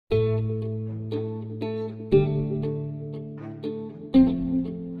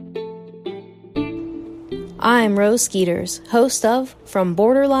I'm Rose Skeeters, host of From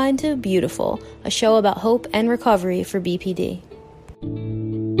Borderline to Beautiful, a show about hope and recovery for BPD.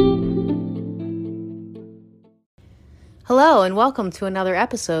 Hello and welcome to another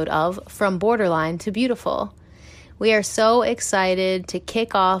episode of From Borderline to Beautiful. We are so excited to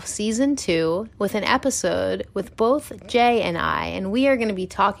kick off season 2 with an episode with both Jay and I, and we are going to be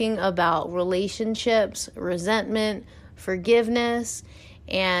talking about relationships, resentment, forgiveness,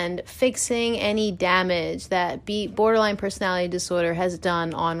 and fixing any damage that borderline personality disorder has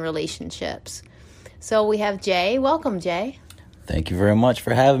done on relationships. So we have Jay. Welcome, Jay. Thank you very much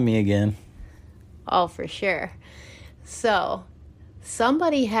for having me again. Oh, for sure. So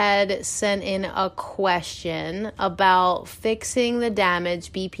somebody had sent in a question about fixing the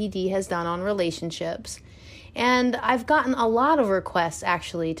damage BPD has done on relationships. And I've gotten a lot of requests,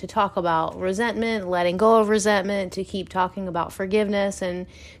 actually, to talk about resentment, letting go of resentment, to keep talking about forgiveness and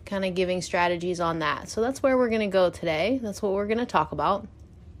kind of giving strategies on that. So that's where we're going to go today. That's what we're going to talk about.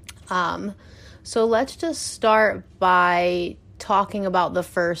 So let's just start by talking about the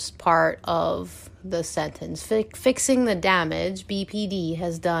first part of the sentence, fixing the damage BPD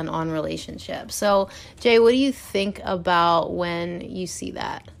has done on relationships. So, Jay, what do you think about when you see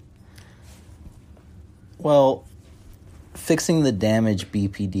that? Well, fixing the damage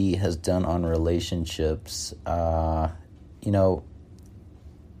BPD has done on relationships, it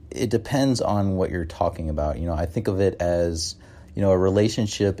depends on what you're talking about. I think of it as, a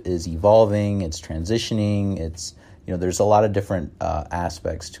relationship is evolving, it's transitioning, there's a lot of different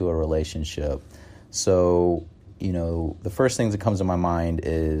aspects to a relationship. So, the first thing that comes to my mind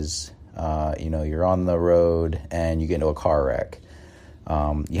is, you're on the road and you get into a car wreck.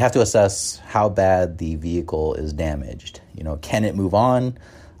 You have to assess how bad the vehicle is damaged. Can it move on?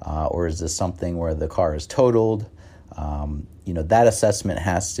 Or is this something where the car is totaled? That assessment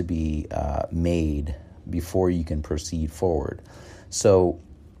has to be made before you can proceed forward. So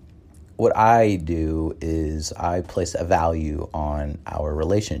what I do is I place a value on our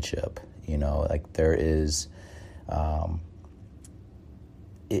relationship. There is,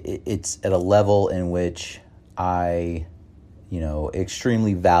 it's at a level in which I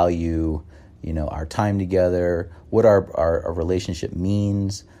extremely value, our time together, what our relationship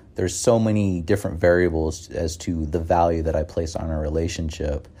means. There's so many different variables as to the value that I place on our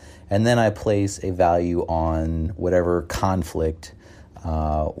relationship. And then I place a value on whatever conflict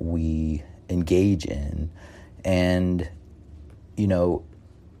we engage in. And,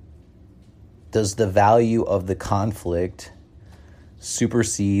 does the value of the conflict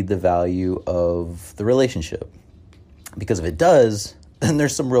supersede the value of the relationship? Because if it does, then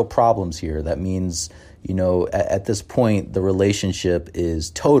there's some real problems here. That means, at this point, the relationship is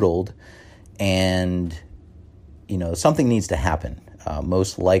totaled and, something needs to happen.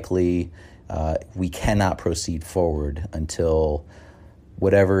 Most likely, we cannot proceed forward until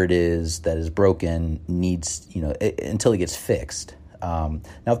whatever it is that is broken needs, until it gets fixed. Now,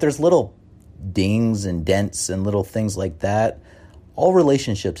 if there's little dings and dents and little things like that, all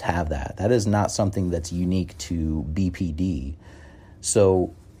relationships have that. That is not something that's unique to BPD.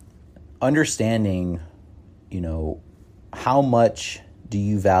 So understanding, how much do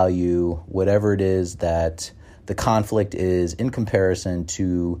you value whatever it is that the conflict is in comparison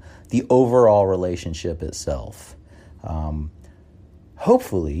to the overall relationship itself.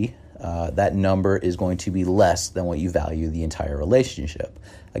 Hopefully, that number is going to be less than what you value the entire relationship.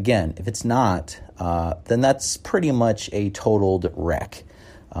 Again, if it's not, then that's pretty much a totaled wreck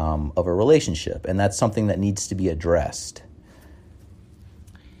of a relationship, and that's something that needs to be addressed.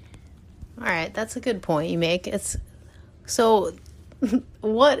 All right, that's a good point you make. So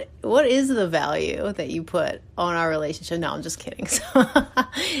what is the value that you put on our relationship? No, I'm just kidding.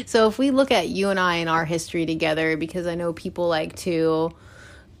 So if we look at you and I and our history together, because I know people like to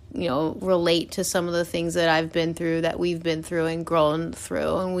relate to some of the things that I've been through, that we've been through and grown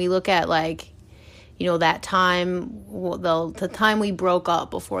through. And we look at that time, the time we broke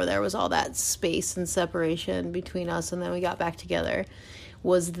up before there was all that space and separation between us and then we got back together.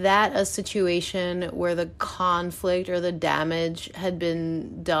 Was that a situation where the conflict or the damage had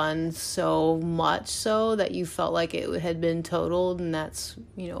been done so much so that you felt like it had been totaled and that's,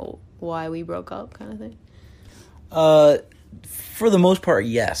 why we broke up kind of thing? For the most part,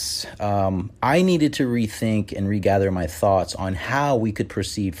 yes. I needed to rethink and regather my thoughts on how we could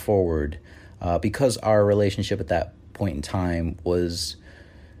proceed forward because our relationship at that point in time was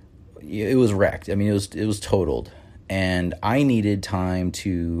wrecked. I mean, it was totaled. And I needed time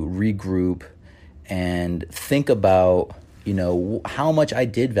to regroup and think about, how much I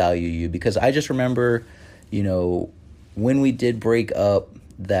did value you. Because I just remember, when we did break up,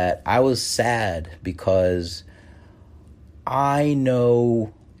 that I was sad because I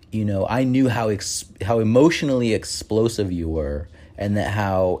know, I knew how emotionally explosive you were, and that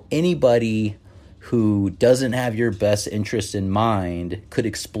how anybody who doesn't have your best interest in mind could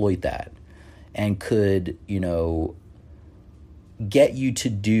exploit that and could, get you to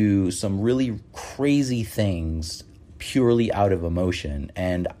do some really crazy things purely out of emotion.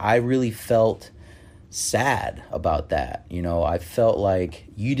 And I really felt sad about that. I felt like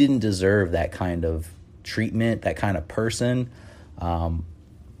you didn't deserve that kind of treatment, that kind of person.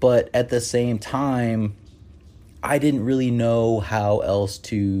 But at the same time, I didn't really know how else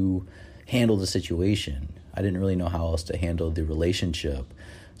to handle the situation. I didn't really know how else to handle the relationship.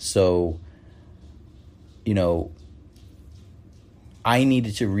 So, I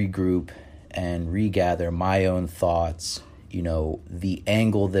needed to regroup and regather my own thoughts, the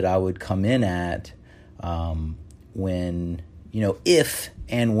angle that I would come in at when, if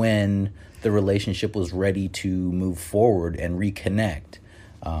and when the relationship was ready to move forward and reconnect.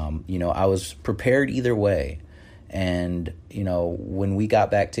 I was prepared either way. And, when we got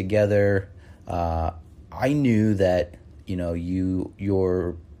back together, I knew that,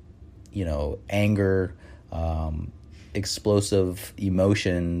 your anger, explosive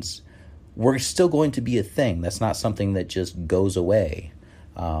emotions were still going to be a thing. That's not something that just goes away.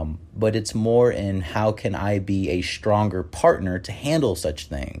 But it's more in how can I be a stronger partner to handle such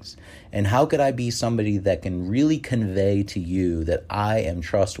things? And how could I be somebody that can really convey to you that I am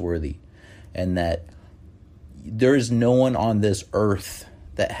trustworthy and that there is no one on this earth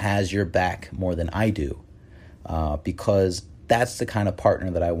that has your back more than I do? Because that's the kind of partner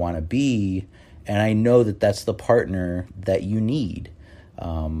that I want to be. And I know that that's the partner that you need.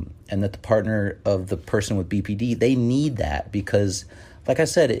 And that the partner of the person with BPD, they need that because, like I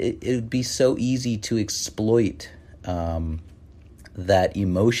said, it would be so easy to exploit that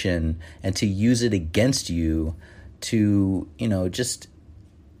emotion and to use it against you to, just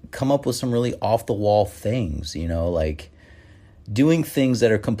come up with some really off-the-wall things, like doing things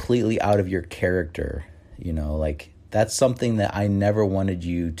that are completely out of your character, like that's something that I never wanted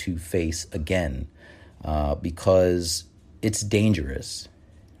you to face again because it's dangerous.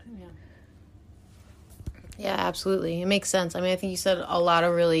 Yeah, absolutely. It makes sense. I think you said a lot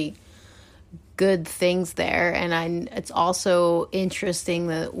of really good things there. And it's also interesting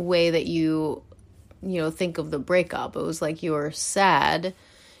the way that you think of the breakup. It was like you were sad,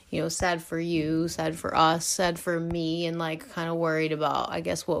 sad for you, sad for us, sad for me, and like kind of worried about, I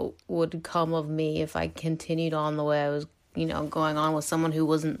guess, what would come of me if I continued on the way I was, going on with someone who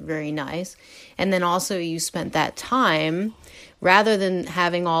wasn't very nice. And then also you spent that time, rather than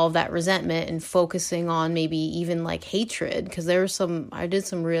having all of that resentment and focusing on maybe even like hatred, because I did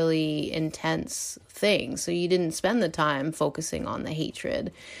some really intense things. So you didn't spend the time focusing on the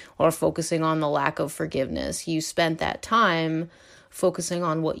hatred or focusing on the lack of forgiveness. You spent that time focusing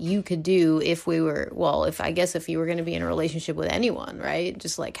on what you could do if you were going to be in a relationship with anyone, right?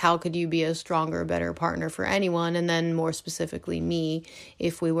 Just like, how could you be a stronger, better partner for anyone? And then more specifically me,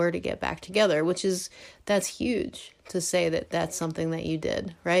 if we were to get back together, that's huge to say that that's something that you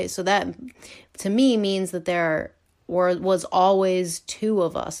did, right? So that to me means that there was always two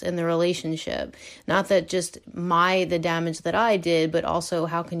of us in the relationship. Not that just the damage that I did, but also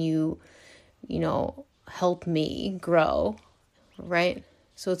how can you, help me grow, right?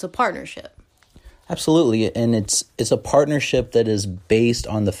 So it's a partnership. Absolutely. And it's a partnership that is based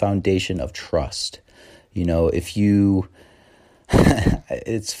on the foundation of trust. If you,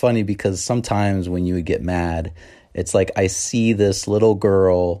 it's funny because sometimes when you would get mad, it's like I see this little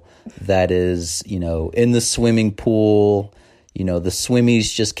girl that is, in the swimming pool, the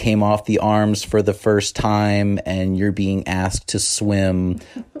swimmies just came off the arms for the first time and you're being asked to swim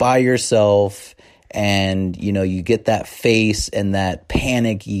by yourself. And, you get that face and that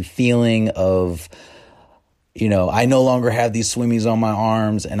panicky feeling of, I no longer have these swimmies on my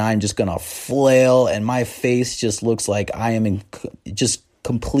arms and I'm just going to flail. And my face just looks like I am in just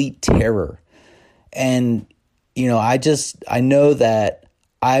complete terror. And, I know that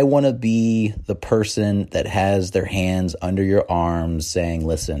I want to be the person that has their hands under your arms saying,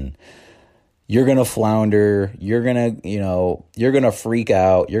 listen, you're going to flounder, you're going to freak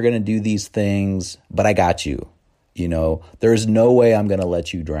out, you're going to do these things, but I got you. There's no way I'm going to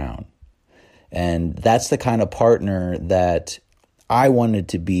let you drown. And that's the kind of partner that I wanted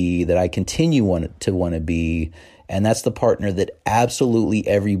to be, that I continue to want to be. And that's the partner that absolutely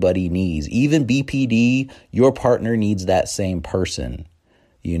everybody needs. Even BPD, your partner needs that same person.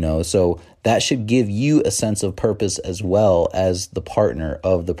 So that should give you a sense of purpose as well as the partner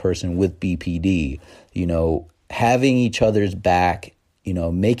of the person with BPD. Having each other's back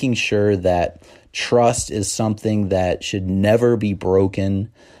making sure that trust is something that should never be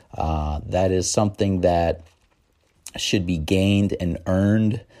broken. That is something that should be gained and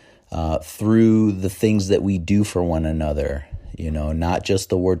earned through the things that we do for one another, not just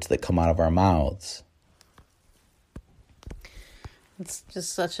the words that come out of our mouths. It's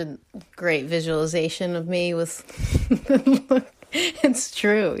just such a great visualization of me with it's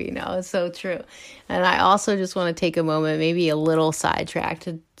true, it's so true. And I also just want to take a moment, maybe a little sidetrack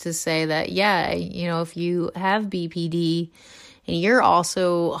to say that, if you have BPD and you're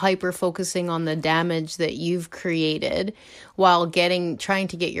also hyper focusing on the damage that you've created while trying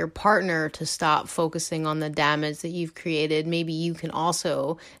to get your partner to stop focusing on the damage that you've created, maybe you can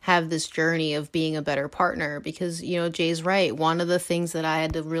also have this journey of being a better partner. Because, Jay's right. One of the things that I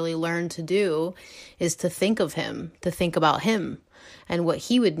had to really learn to do is to think about him and what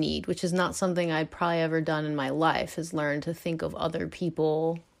he would need, which is not something I'd probably ever done in my life, is learn to think of other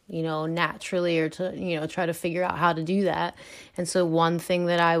people naturally, or to, try to figure out how to do that. And so one thing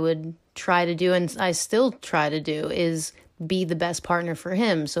that I would try to do, and I still try to do, is be the best partner for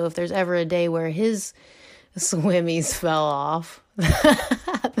him. So if there's ever a day where his swimmies fell off,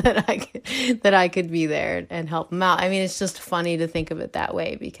 that I could be there and help him out. I mean, it's just funny to think of it that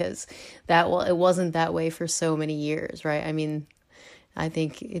way, because it wasn't that way for so many years, right? I mean, I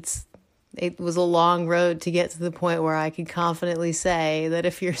think it was a long road to get to the point where I could confidently say that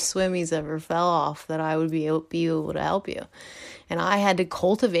if your swimmies ever fell off, that I would be able to help you. And I had to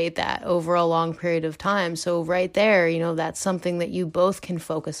cultivate that over a long period of time. So right there, that's something that you both can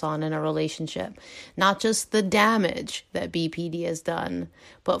focus on in a relationship. Not just the damage that BPD has done,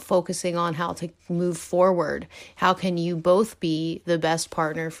 but focusing on how to move forward. How can you both be the best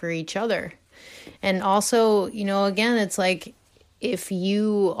partner for each other? And also, again, it's like, if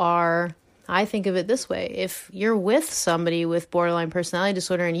you are, I think of it this way: if you're with somebody with borderline personality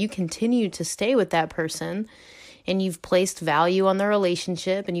disorder and you continue to stay with that person, and you've placed value on the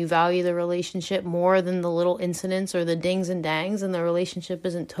relationship, and you value the relationship more than the little incidents or the dings and dangs, and the relationship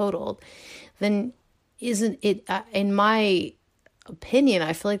isn't totaled, then isn't it, in my opinion,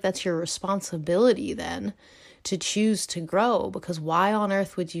 I feel like that's your responsibility then to choose to grow. Because why on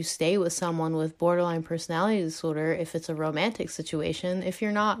earth would you stay with someone with borderline personality disorder if it's a romantic situation, if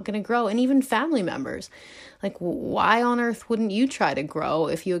you're not going to grow? And even family members, like, why on earth wouldn't you try to grow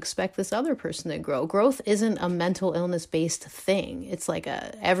if you expect this other person to grow? Growth isn't a mental illness based thing. It's like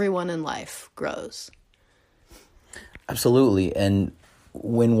everyone in life grows. Absolutely. And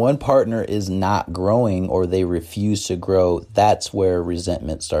when one partner is not growing, or they refuse to grow, that's where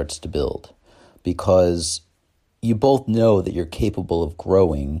resentment starts to build, because you both know that you're capable of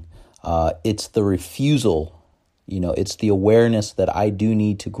growing. It's the refusal, it's the awareness that I do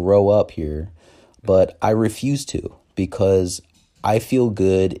need to grow up here, but I refuse to, because I feel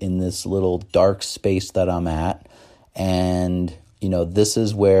good in this little dark space that I'm at. And, this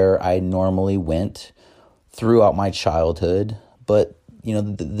is where I normally went throughout my childhood. But,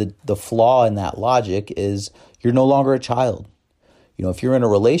 the flaw in that logic is you're no longer a child. If you're in a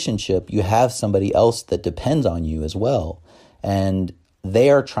relationship, you have somebody else that depends on you as well. And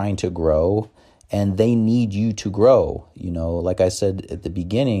they are trying to grow, and they need you to grow. Like I said at the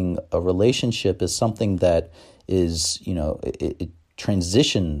beginning, a relationship is something that is, it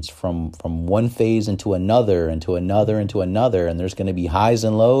transitions from one phase into another, into another, into another. And there's going to be highs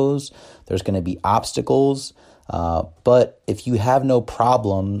and lows. There's going to be obstacles. But if you have no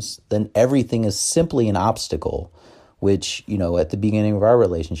problems, then everything is simply an obstacle. Which, at the beginning of our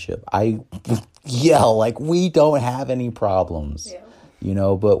relationship, I yell like, we don't have any problems,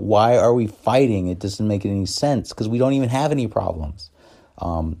 but why are we fighting? It doesn't make any sense, because we don't even have any problems.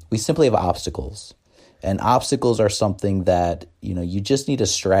 We simply have obstacles, and obstacles are something that, you just need a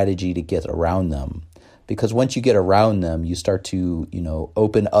strategy to get around them, because once you get around them, you start to,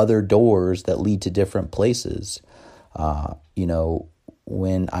 open other doors that lead to different places.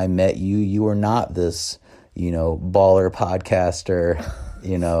 When I met you, you were not this baller podcaster,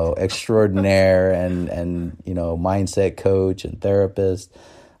 extraordinaire and mindset coach and therapist.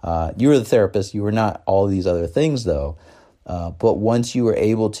 You were the therapist. You were not all these other things, though. But once you were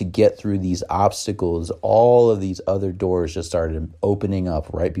able to get through these obstacles, all of these other doors just started opening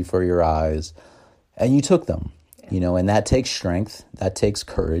up right before your eyes, and you took them, and that takes strength, that takes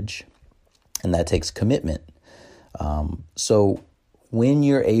courage, and that takes commitment. So when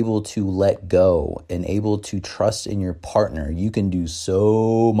you're able to let go and able to trust in your partner, you can do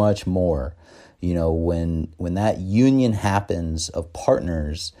so much more. When that union happens of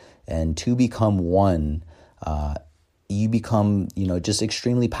partners and two become one, you become, just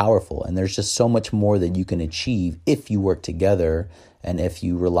extremely powerful. And there's just so much more that you can achieve if you work together and if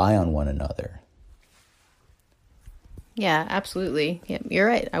you rely on one another. Yeah, absolutely. Yeah, you're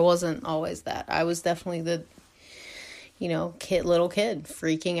right. I wasn't always that. I was definitely the, little kid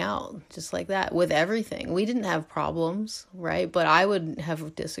freaking out just like that with everything. We didn't have problems, right? But I would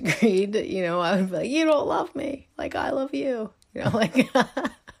have disagreed. I would be like, you don't love me like I love you. Like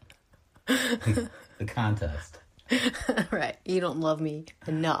the contest. Right. You don't love me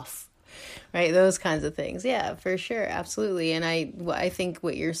enough. Right. Those kinds of things. Yeah, for sure. Absolutely. And I think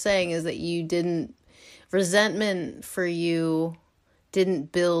what you're saying is that resentment for you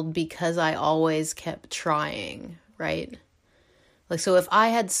didn't build because I always kept trying. Right. Like, so if I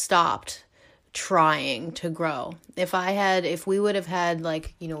had stopped trying to grow, if we would have had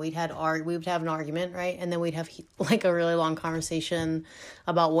we would have an argument, right? And then we'd have like a really long conversation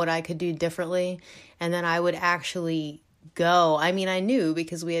about what I could do differently. And then I would actually go. I mean, I knew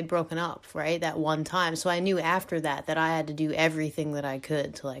because we had broken up, right? That one time. So I knew after that I had to do everything that I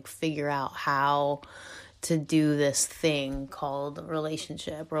could to like figure out how to do this thing called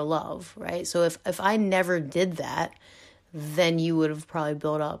relationship or love, right? So if I never did that, then you would have probably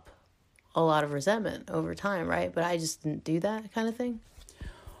built up a lot of resentment over time, right? But I just didn't do that kind of thing.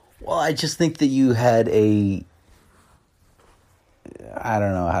 Well, I just think that you had I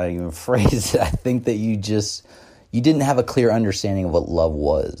don't know how to even phrase it. I think that you didn't have a clear understanding of what love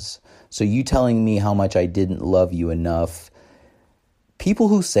was. So you telling me how much I didn't love you enough, people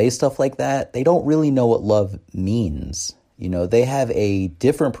who say stuff like that, they don't really know what love means. They have a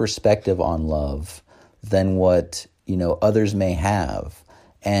different perspective on love than what, others may have.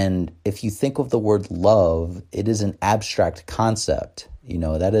 And if you think of the word love, it is an abstract concept.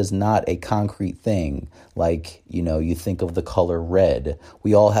 That is not a concrete thing. Like, you think of the color red.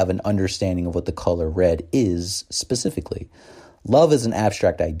 We all have an understanding of what the color red is specifically. Love is an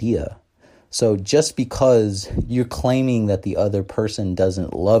abstract idea. So just because you're claiming that the other person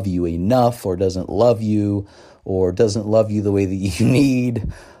doesn't love you enough or doesn't love you the way that you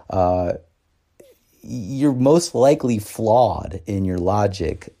need, you're most likely flawed in your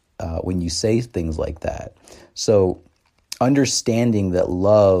logic when you say things like that. So understanding that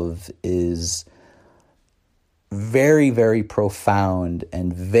love is very, very profound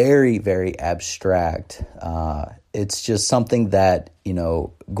and very, very abstract. It's just something that,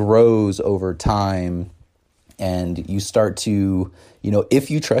 grows over time. And you start to,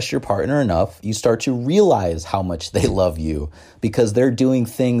 if you trust your partner enough, you start to realize how much they love you because they're doing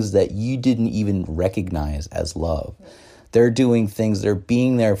things that you didn't even recognize as love. They're doing things, they're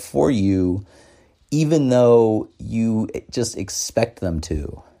being there for you, even though you just expect them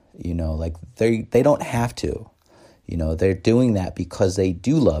to, like they don't have to. They're doing that because they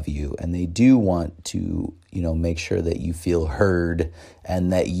do love you and they do want to, make sure that you feel heard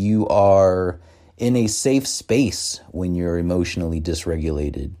and that you are in a safe space when you're emotionally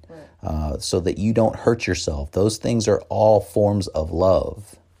dysregulated, so that you don't hurt yourself. Those things are all forms of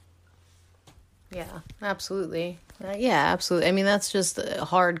love. Yeah, absolutely. Yeah, absolutely. I mean, that's just a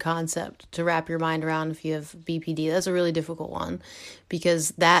hard concept to wrap your mind around if you have BPD. That's a really difficult one because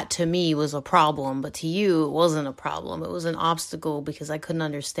that to me was a problem, but to you it wasn't a problem. It was an obstacle because I couldn't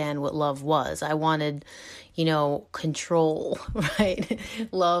understand what love was. I wanted, control, right?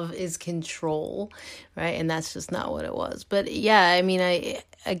 Love is control, right? And that's just not what it was. But yeah, I mean,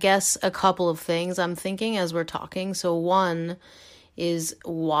 I guess a couple of things I'm thinking as we're talking. So one is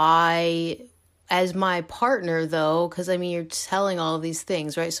why... As my partner, though, because, I mean, you're telling all of these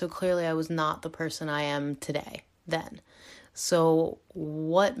things, right? So clearly I was not the person I am today, then. So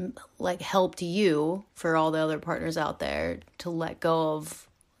what, helped you, for all the other partners out there, to let go of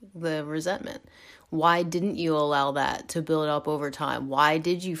the resentment? Why didn't you allow that to build up over time? Why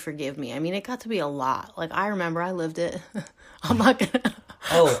did you forgive me? I mean, it got to be a lot. Like, I remember I lived it. I'm not going to...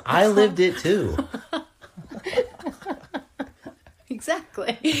 Oh, I lived it, too.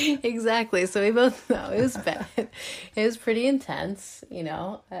 Exactly. So we both know it was bad. It was pretty intense,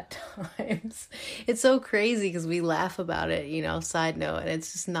 at times. It's so crazy because we laugh about it, side note, and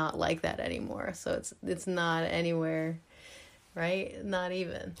it's just not like that anymore. So it's not anywhere, right? Not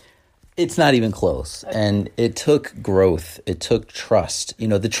even. It's not even close. Okay. And it took growth. It took trust.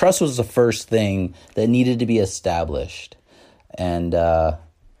 The trust was the first thing that needed to be established. And,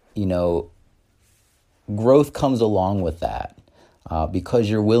 growth comes along with that. Because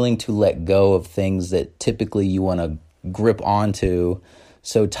you're willing to let go of things that typically you want to grip onto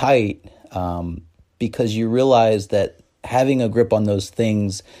so tight, because you realize that having a grip on those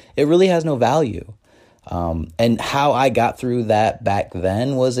things, it really has no value. And how I got through that back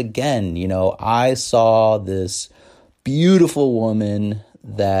then was, again, I saw this beautiful woman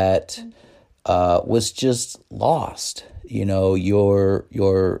that was just lost. You know, your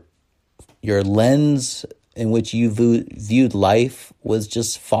lens in which you viewed life was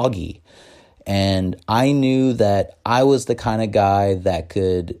just foggy. And I knew that I was the kind of guy that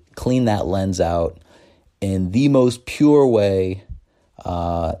could clean that lens out in the most pure way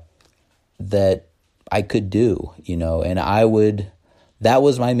that I could do, you know, and that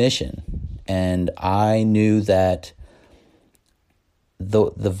was my mission. And I knew that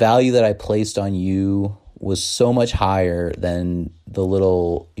the value that I placed on you was so much higher than the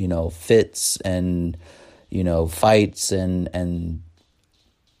little, you know, fits and, you know, fights and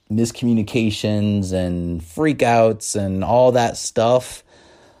miscommunications and freakouts and all that stuff.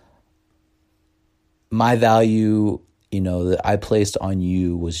 My value, you know, that I placed on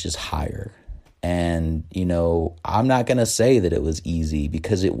you was just higher. And, you know, I'm not going to say that it was easy,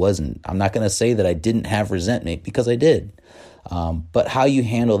 because it wasn't. I'm not going to say that I didn't have resentment, because I did. But how you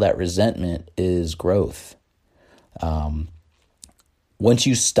handle that resentment is growth. Once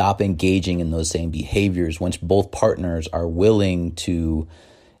you stop engaging in those same behaviors, once both partners are willing to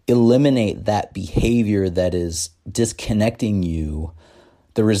eliminate that behavior that is disconnecting you,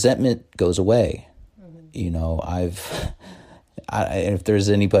 the resentment goes away. You know, if there's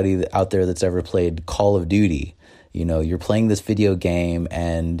anybody out there that's ever played Call of Duty, you know, you're playing this video game,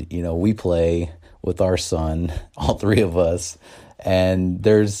 and, you know, we play with our son, all three of us, and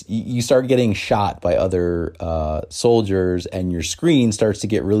you start getting shot by other soldiers, and your screen starts to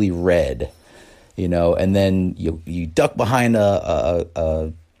get really red, you know, and then you duck behind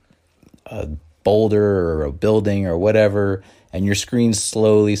a boulder or a building or whatever, and your screen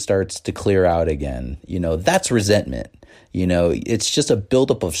slowly starts to clear out again. You know, that's resentment. You know, it's just a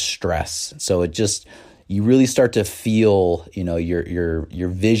buildup of stress. So you really start to feel, you know, your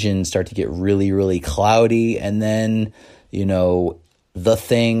vision start to get really, really cloudy. And then, you know, the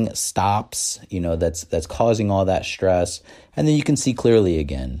thing stops, you know, that's causing all that stress. And then you can see clearly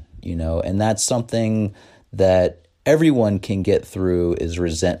again, you know, and that's something that everyone can get through, is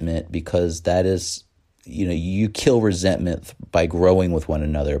resentment, because that is, you know, you kill resentment by growing with one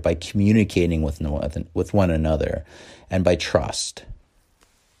another, by communicating with one another, and by trust.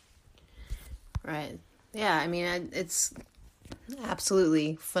 Right. Yeah, I mean, it's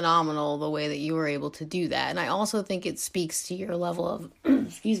absolutely phenomenal the way that you were able to do that. And I also think it speaks to your level of,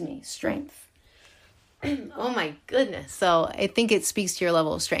 strength. Oh my goodness. So I think it speaks to your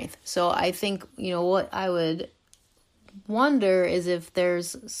level of strength. So I think, you know, what I would wonder is if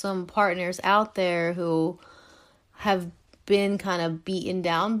there's some partners out there who have been kind of beaten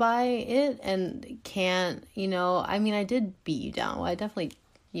down by it and can't, you know, I mean, I did beat you down. Well, I definitely,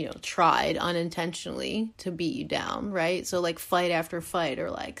 you know, tried unintentionally to beat you down, right? So like fight after fight, or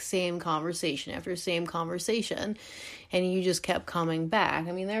like same conversation after same conversation, and you just kept coming back.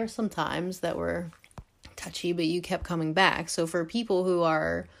 I mean, there were some times that were touchy, but you kept coming back. So for people who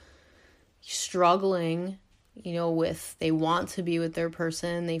are struggling, you know, they want to be with their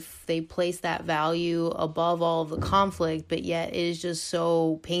person, they place that value above all of the conflict, but yet it is just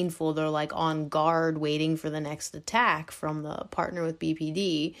so painful. They're like on guard waiting for the next attack from the partner with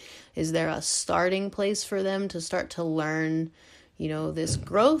BPD. Is there a starting place for them to start to learn, you know, this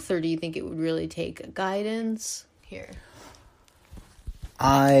growth, or do you think it would really take guidance here?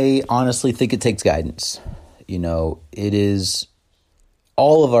 I honestly think it takes guidance. You know, it is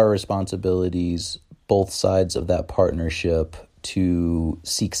all of our responsibilities, both sides of that partnership, to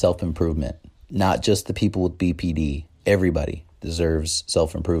seek self-improvement. Not just the people with BPD. Everybody deserves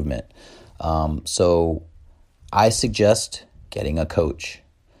self-improvement. So I suggest getting a coach,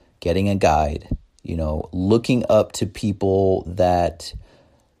 getting a guide, you know, looking up to people that,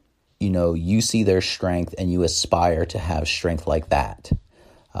 you know, you see their strength and you aspire to have strength like that.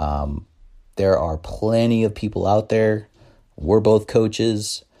 There are plenty of people out there. We're both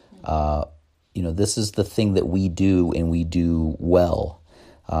coaches. You know, this is the thing that we do, and we do well.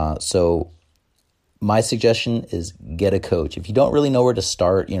 So my suggestion is get a coach. If you don't really know where to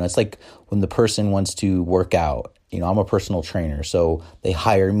start, you know, it's like when the person wants to work out. You know, I'm a personal trainer, so they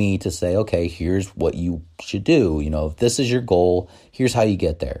hire me to say, okay, here's what you should do. You know, if this is your goal, here's how you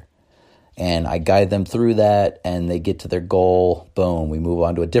get there. And I guide them through that, and they get to their goal. Boom, we move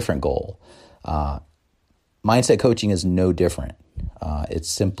on to a different goal. Mindset coaching is no different. It's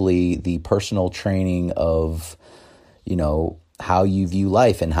simply the personal training of, you know, how you view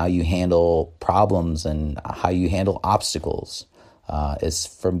life and how you handle problems and how you handle obstacles. It's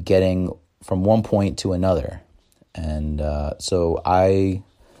from getting from one point to another. And so I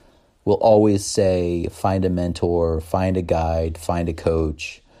will always say, find a mentor, find a guide, find a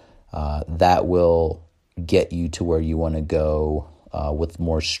coach that will get you to where you want to go with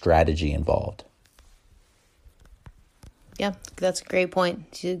more strategy involved. Yeah, that's a great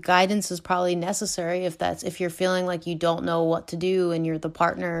point. Guidance is probably necessary if you're feeling like you don't know what to do and you're the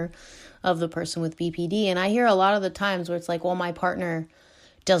partner of the person with BPD. And I hear a lot of the times where it's like, well, my partner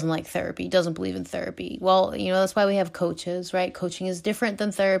doesn't like therapy, doesn't believe in therapy. Well, that's why we have coaches, right? Coaching is different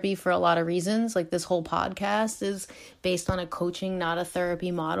than therapy for a lot of reasons. Like this whole podcast is based on a coaching, not a therapy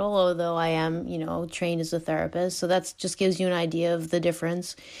model, although I am, trained as a therapist. So that just gives you an idea of the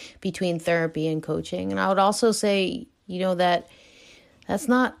difference between therapy and coaching. And I would also say, that's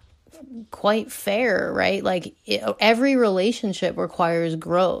not quite fair, right? Like every relationship requires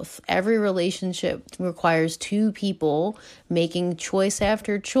growth. Every relationship requires two people making choice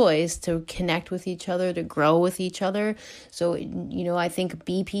after choice to connect with each other, to grow with each other. So, I think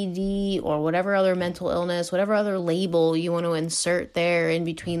BPD or whatever other mental illness, whatever other label you want to insert there in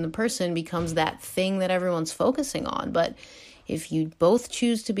between the person becomes that thing that everyone's focusing on. But if you both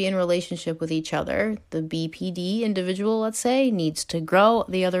choose to be in relationship with each other, the BPD individual, let's say, needs to grow.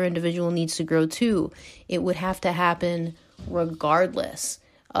 The other individual needs to grow too. It would have to happen regardless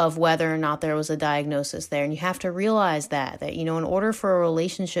of whether or not there was a diagnosis there. And you have to realize that, in order for a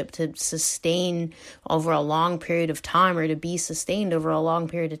relationship to sustain over a long period of time or to be sustained over a long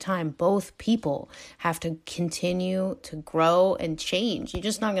period of time, both people have to continue to grow and change. You're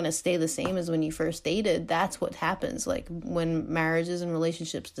just not going to stay the same as when you first dated. That's what happens. Like when marriages and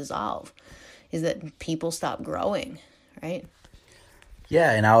relationships dissolve, is that people stop growing, right?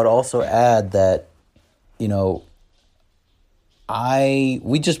 Yeah. And I would also add that,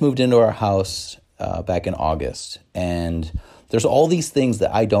 we just moved into our house back in August, and there's all these things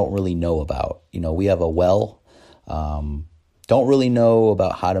that I don't really know about. We have a well, don't really know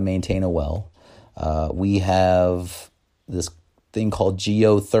about how to maintain a well. We have this thing called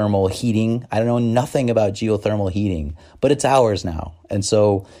geothermal heating. I don't know nothing about geothermal heating, but it's ours now. And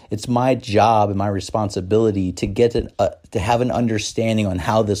so it's my job and my responsibility to get to have an understanding on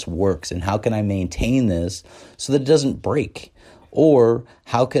how this works and how can I maintain this so that it doesn't break. Or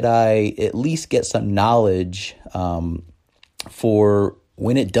how could I at least get some knowledge for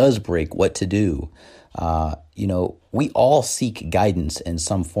when it does break, what to do? We all seek guidance in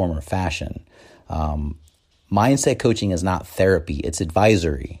some form or fashion. Mindset coaching is not therapy, it's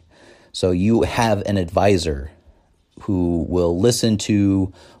advisory. So you have an advisor who will listen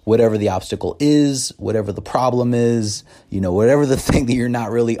to whatever the obstacle is, whatever the problem is, whatever the thing that you're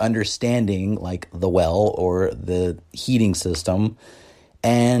not really understanding, like the well or the heating system,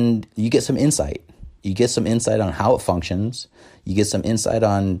 and you get some insight. You get some insight on how it functions. You get some insight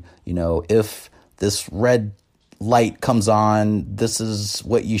on, if this red light comes on, this is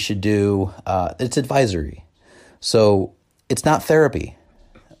what you should do. It's advisory. So it's not therapy.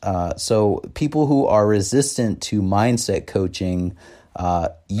 So people who are resistant to mindset coaching,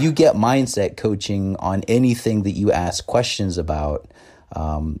 you get mindset coaching on anything that you ask questions about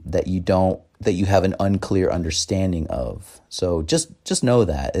that you have an unclear understanding of. So just know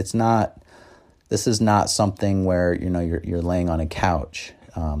that this is not something where you're laying on a couch.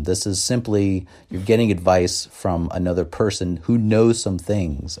 This is simply you're getting advice from another person who knows some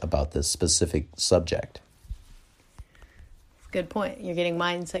things about this specific subject. Good point. You're getting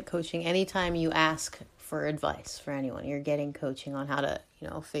mindset coaching anytime you ask for advice for anyone. You're getting coaching on how to,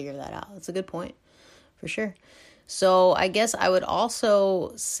 figure that out. That's a good point for sure. So I guess I would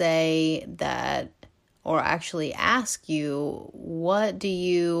also say that, or actually ask you, what do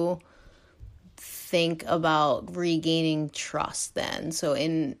you think about regaining trust then? So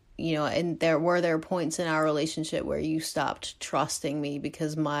and there points in our relationship where you stopped trusting me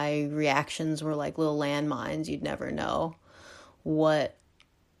because my reactions were like little landmines. You'd never know what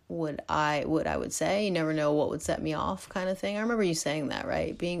I would say. You never know what would set me off, kind of thing. I remember you saying that,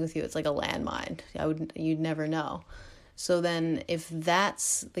 right? Being with you, it's like a landmine. You'd never know. So then if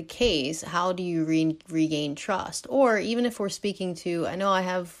that's the case, how do you regain trust? Or even if we're speaking to, I know I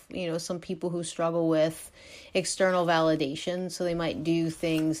have, some people who struggle with external validation. So they might do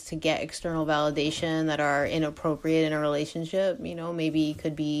things to get external validation that are inappropriate in a relationship. Maybe it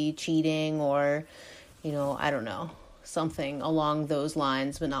could be cheating or, I don't know, something along those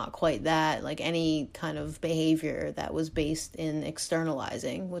lines, but not quite that, like any kind of behavior that was based in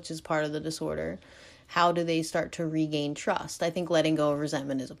externalizing, which is part of the disorder. How do they start to regain trust? I think letting go of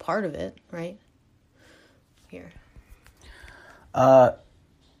resentment is a part of it, right? Here.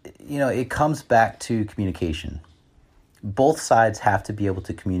 It comes back to communication. Both sides have to be able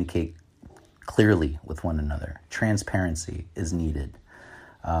to communicate clearly with one another. Transparency is needed.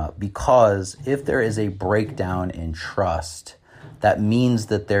 Because if there is a breakdown in trust, that means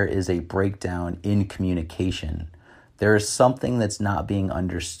that there is a breakdown in communication. There is something that's not being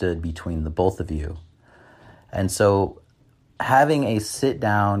understood between the both of you. And so having a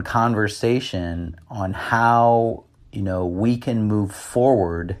sit-down conversation on how, we can move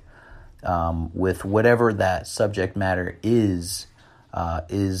forward with whatever that subject matter is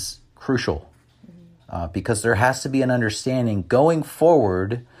crucial. Because there has to be an understanding going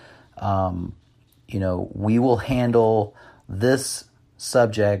forward. We will handle this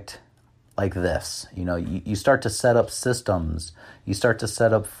subject like this. You start to set up systems, you start to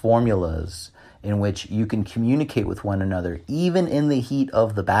set up formulas in which you can communicate with one another, even in the heat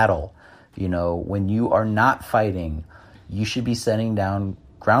of the battle. When you are not fighting, you should be setting down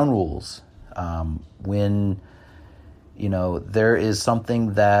ground rules. When there is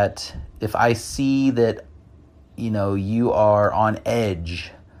something that, if I see that, you are on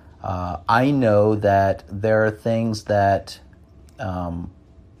edge, I know that there are things that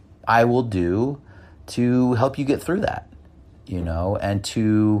I will do to help you get through that, and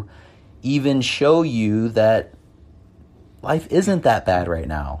to even show you that life isn't that bad right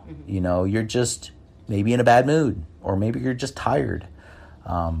now. You're just maybe in a bad mood, or maybe you're just tired.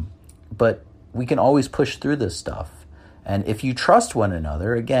 But we can always push through this stuff. And if you trust one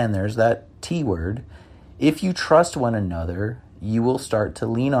another, again, there's that T word. If you trust one another, you will start to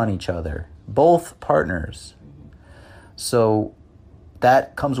lean on each other, both partners. So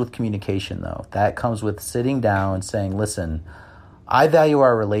that comes with communication, though. That comes with sitting down and saying, listen, I value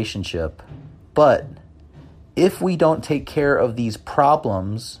our relationship, but if we don't take care of these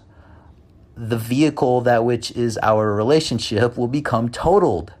problems, the vehicle that which is our relationship will become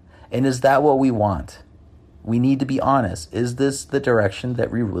totaled. And is that what we want? We need to be honest. Is this the direction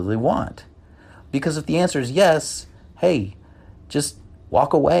that we really want? Because if the answer is yes, hey, just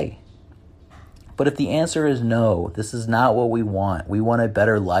walk away. But if the answer is no, this is not what we want a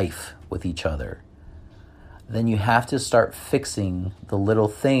better life with each other, then you have to start fixing the little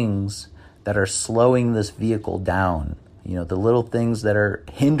things that are slowing this vehicle down, the little things that are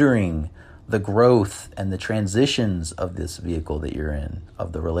hindering the growth and the transitions of this vehicle that you're in,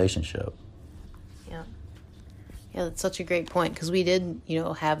 of the relationship. Yeah, that's such a great point, because we did,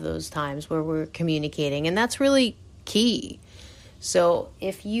 have those times where we're communicating, and that's really key. So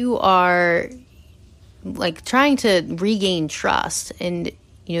if you are trying to regain trust, and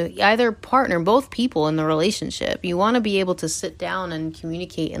either partner, both people in the relationship, you want to be able to sit down and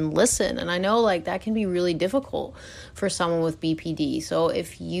communicate and listen. And I know that can be really difficult for someone with BPD. So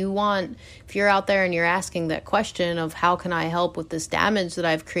if you're out there and you're asking that question of how can I help with this damage that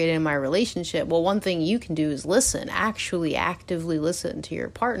I've created in my relationship? Well, one thing you can do is listen, actually actively listen to your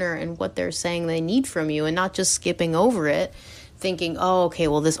partner and what they're saying they need from you, and not just skipping over it, thinking, oh, okay,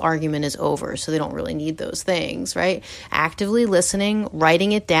 well, this argument is over, so they don't really need those things, right? Actively listening,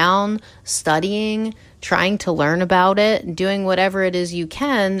 writing it down, studying, trying to learn about it, doing whatever it is you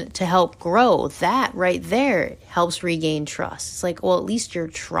can to help grow. That right there helps regain trust. It's well, at least you're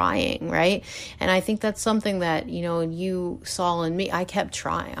trying, right? And I think that's something that, you saw in me. I kept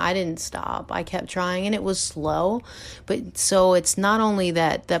trying. I didn't stop. I kept trying, and it was slow. But so it's not only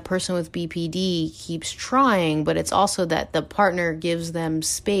that that person with BPD keeps trying, but it's also that the partner gives them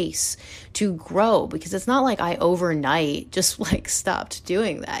space to grow, because it's not I overnight just stopped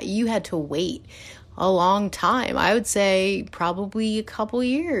doing that. You had to wait a long time. I would say probably a couple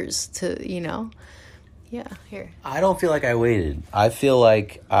years to, here. I don't feel like I waited. I feel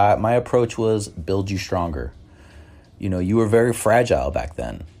like my approach was build you stronger. You were very fragile back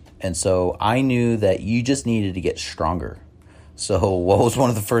then. And so I knew that you just needed to get stronger. So what was one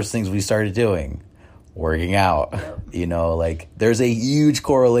of the first things we started doing? Working out. Yep. There's a huge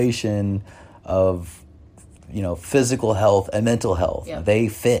correlation of physical health and mental health. Yep. They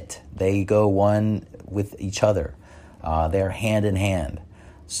fit. They go one with each other. They're hand in hand.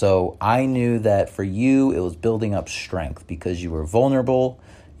 So I knew that for you, it was building up strength, because you were vulnerable,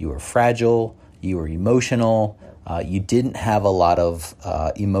 you were fragile, you were emotional. You didn't have a lot of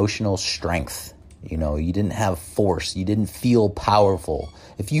emotional strength. You didn't have force. You didn't feel powerful.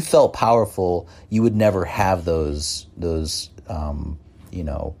 If you felt powerful, you would never have those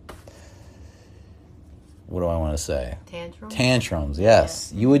what do I want to say? Tantrums,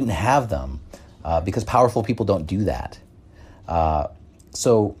 yes. Yeah. You wouldn't have them because powerful people don't do that.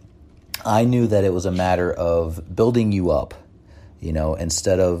 So I knew that it was a matter of building you up,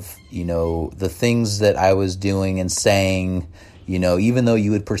 instead of, the things that I was doing and saying, even though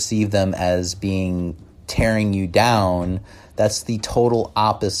you would perceive them as being tearing you down, that's the total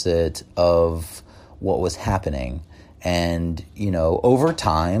opposite of what was happening. And, over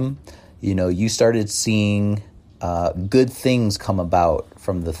time, you started seeing good things come about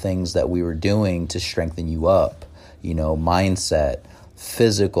from the things that we were doing to strengthen you up, mindset,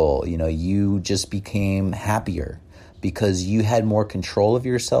 physical, you just became happier because you had more control of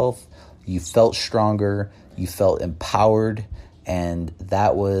yourself. You felt stronger, you felt empowered, and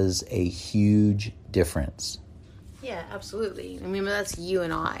that was a huge difference. Yeah, absolutely. I mean, that's you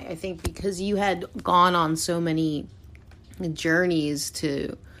and I think because you had gone on so many journeys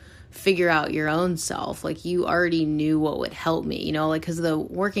to figure out your own self, like you already knew what would help me, because the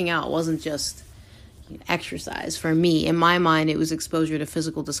working out wasn't just exercise for me. In my mind, it was exposure to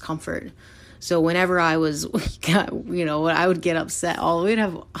physical discomfort. So whenever I was, I would get upset, we'd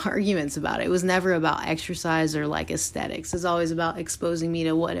have arguments about it. It was never about exercise or like aesthetics. It's always about exposing me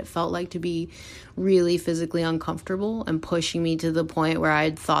to what it felt like to be really physically uncomfortable and pushing me to the point where I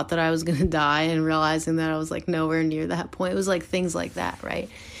thought that I was going to die and realizing that I was like nowhere near that point. It was like things like that, right?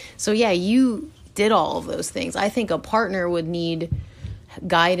 So yeah, you did all of those things. I think a partner would need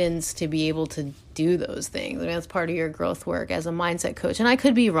guidance to be able to do those things. I mean, that's part of your growth work as a mindset coach. And I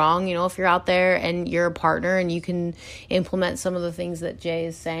could be wrong, if you're out there and you're a partner and you can implement some of the things that Jay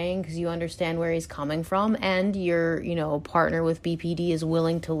is saying because you understand where he's coming from and your, partner with BPD is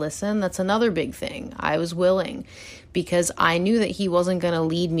willing to listen. That's another big thing. I was willing because I knew that he wasn't going to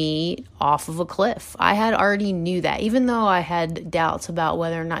lead me off of a cliff. I had already knew that, even though I had doubts about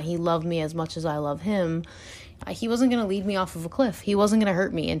whether or not he loved me as much as I love him. He wasn't going to lead me off of a cliff. He wasn't going to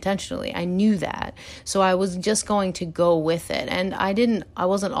hurt me intentionally. I knew that. So I was just going to go with it. And I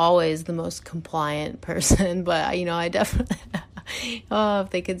wasn't always the most compliant person, but I definitely, if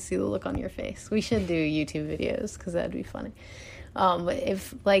they could see the look on your face, we should do YouTube videos because that'd be funny. But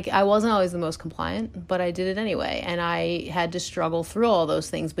if I wasn't always the most compliant, but I did it anyway. And I had to struggle through all those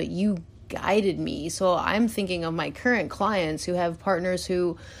things, but you guided me. So I'm thinking of my current clients who have partners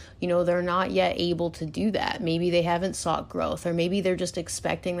who, they're not yet able to do that. Maybe they haven't sought growth, or maybe they're just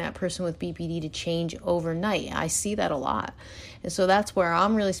expecting that person with BPD to change overnight. I see that a lot. And so that's where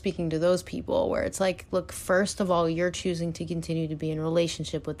I'm really speaking to those people where it's like, look, first of all, you're choosing to continue to be in a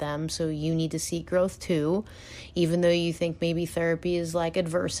relationship with them. So you need to seek growth too, even though you think maybe therapy is like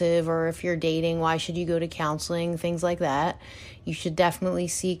adversive, or if you're dating, why should you go to counseling, things like that. You should definitely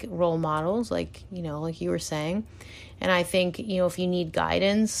seek role models, like you were saying. And I think, if you need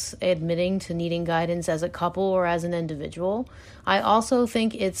guidance, admitting to needing guidance as a couple or as an individual, I also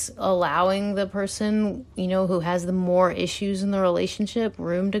think it's allowing the person, who has the more issues in the relationship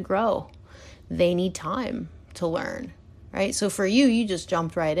room to grow. They need time to learn, right? So for you just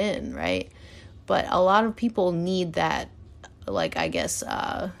jumped right in, right? But a lot of people need that,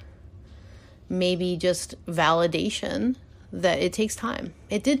 maybe just validation that it takes time.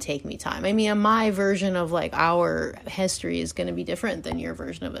 It did take me time. I mean, my version of our history is going to be different than your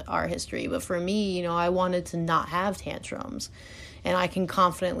version of our history. But for me, I wanted to not have tantrums. And I can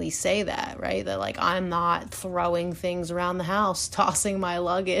confidently say that, right? That I'm not throwing things around the house, tossing my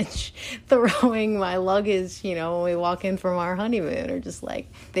luggage, throwing my luggage, when we walk in from our honeymoon, or just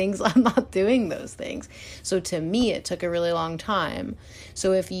things. I'm not doing those things. So to me, it took a really long time.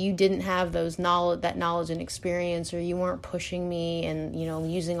 So if you didn't have that knowledge and experience, or you weren't pushing me and,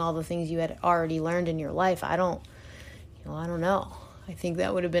 using all the things you had already learned in your life, I don't know. I think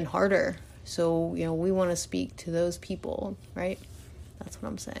that would have been harder. So, we want to speak to those people, right? That's what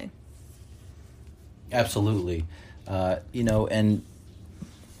I'm saying. Absolutely. And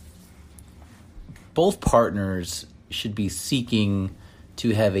both partners should be seeking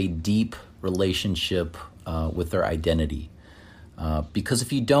to have a deep relationship with their identity. Because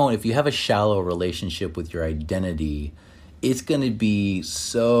if you have a shallow relationship with your identity, it's going to be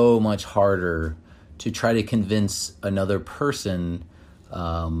so much harder to try to convince another person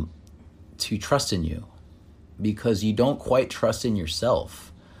to trust in you, because you don't quite trust in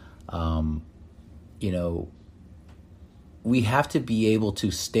yourself. We have to be able to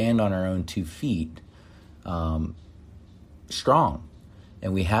stand on our own 2 feet, strong.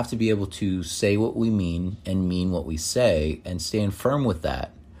 And we have to be able to say what we mean and mean what we say and stand firm with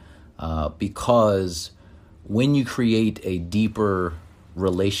that. Because when you create a deeper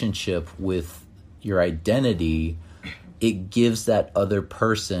relationship with your identity, it gives that other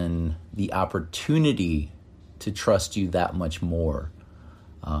person the opportunity to trust you that much more,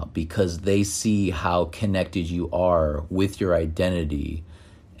 because they see how connected you are with your identity,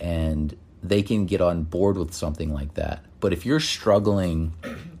 and they can get on board with something like that. But if you're struggling,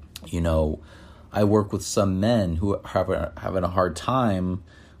 I work with some men who are having a hard time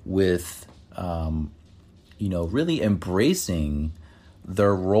with, really embracing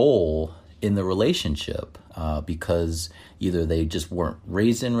their role in the relationship, because either they just weren't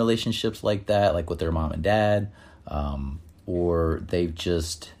raised in relationships like that, like with their mom and dad, or they've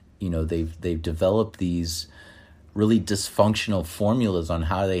just, they've developed these really dysfunctional formulas on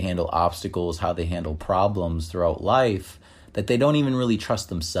how they handle obstacles, how they handle problems throughout life, that they don't even really trust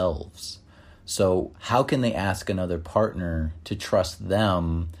themselves. So how can they ask another partner to trust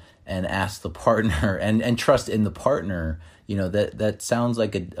them and ask the partner and trust in the partner? That sounds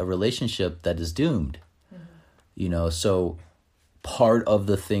like a relationship that is doomed. So part of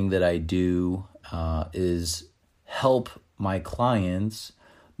the thing that I do is help my clients,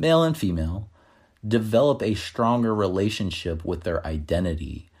 male and female, develop a stronger relationship with their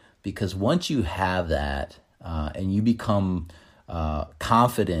identity. Because once you have that and you become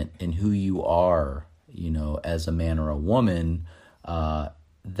confident in who you are, as a man or a woman,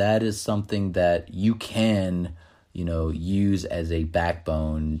 that is something that you can, use as a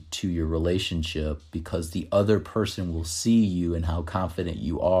backbone to your relationship, because the other person will see you and how confident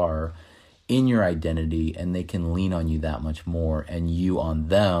you are in your identity, and they can lean on you that much more, and you on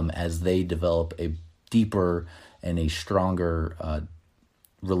them, as they develop a deeper and a stronger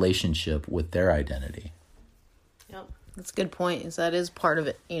relationship with their identity. Yep, that's a good point. That is part of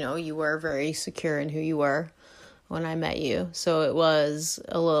it. You were very secure in who you were when I met you, so it was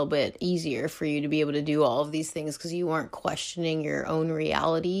a little bit easier for you to be able to do all of these things because you weren't questioning your own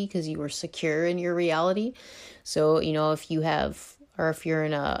reality, because you were secure in your reality. So if you have, or if you're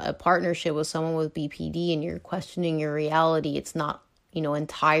in a partnership with someone with BPD and you're questioning your reality, it's not,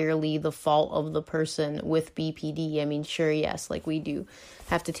 entirely the fault of the person with BPD. I mean, sure, yes, like we do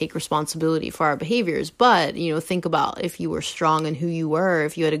have to take responsibility for our behaviors, but, think about if you were strong in who you were,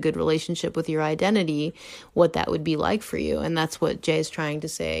 if you had a good relationship with your identity, what that would be like for you. And that's what Jay is trying to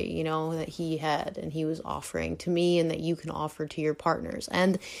say, that he had and he was offering to me, and that you can offer to your partners.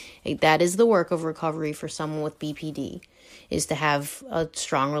 And that is the work of recovery for someone with BPD, is to have a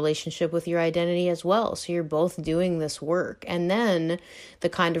strong relationship with your identity as well. So you're both doing this work. And then the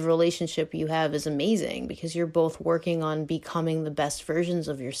kind of relationship you have is amazing, because you're both working on becoming the best versions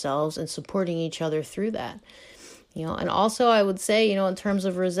of yourselves and supporting each other through that. And also I would say, in terms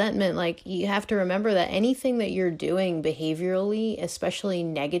of resentment, like you have to remember that anything that you're doing behaviorally, especially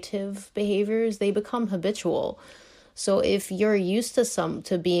negative behaviors, they become habitual. So if you're used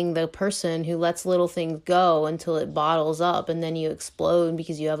to being the person who lets little things go until it bottles up and then you explode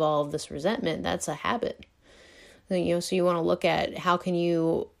because you have all of this resentment, that's a habit. So you want to look at how can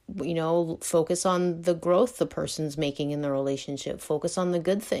you, focus on the growth the person's making in the relationship, focus on the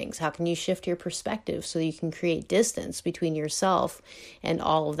good things. How can you shift your perspective so you can create distance between yourself and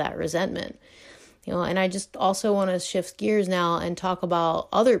all of that resentment? And I just also want to shift gears now and talk about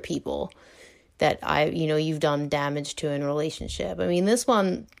other people that you've done damage to in a relationship. I mean, this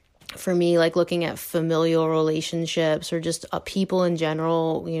one, for me, like looking at familial relationships or just people in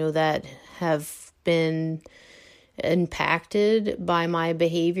general, that have been impacted by my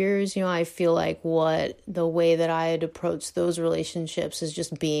behaviors, I feel like the way that I had approached those relationships is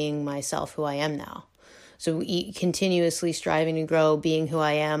just being myself, who I am now. So continuously striving to grow, being who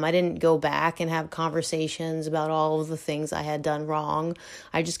I am. I didn't go back and have conversations about all of the things I had done wrong.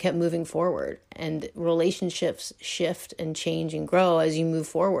 I just kept moving forward. And relationships shift and change and grow as you move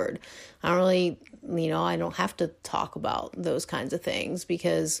forward. I don't really, I don't have to talk about those kinds of things,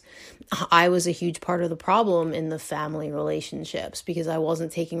 because I was a huge part of the problem in the family relationships, because I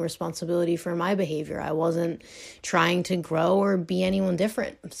wasn't taking responsibility for my behavior. I wasn't trying to grow or be anyone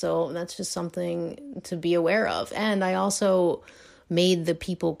different. So that's just something to be aware of. And I also made the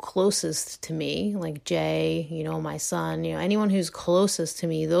people closest to me, like Jay, my son, anyone who's closest to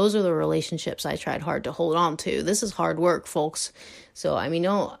me, those are the relationships I tried hard to hold on to. This is hard work, folks. So,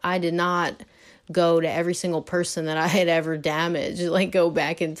 no, I did not go to every single person that I had ever damaged, like go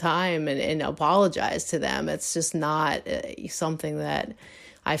back in time and apologize to them. It's just not something that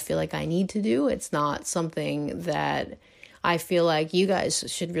I feel like I need to do. It's not something that I feel like you guys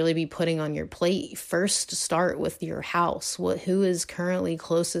should really be putting on your plate. First, start with your house. Who is currently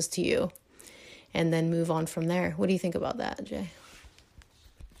closest to you? And then move on from there. What do you think about that, Jay?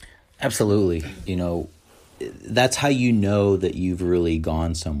 Absolutely. That's how you know that you've really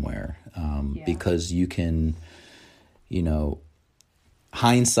gone somewhere. Because you can,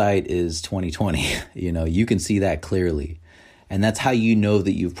 hindsight is 20/20. You can see that clearly. And that's how you know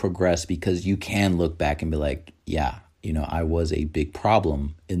that you've progressed, because you can look back and be like, yeah, I was a big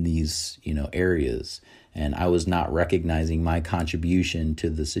problem in these, areas, and I was not recognizing my contribution to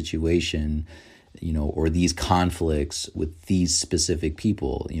the situation, or these conflicts with these specific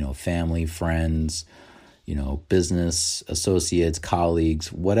people, family, friends, business associates,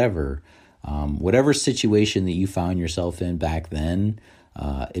 colleagues, whatever situation that you found yourself in back then.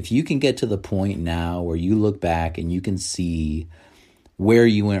 If you can get to the point now where you look back and you can see where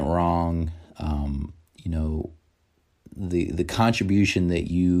you went wrong, the contribution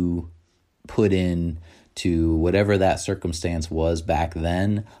that you put in to whatever that circumstance was back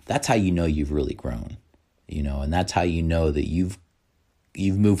then, that's how you know you've really grown, and that's how you know that you've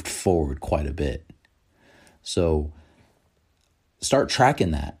moved forward quite a bit. So start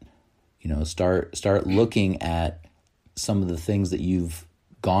tracking that, start looking at some of the things that you've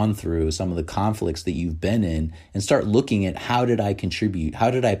gone through, some of the conflicts that you've been in, and start looking at, how did I contribute? How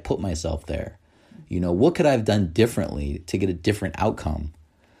did I put myself there? What could I have done differently to get a different outcome?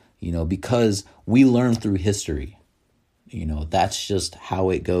 Because we learn through history. That's just how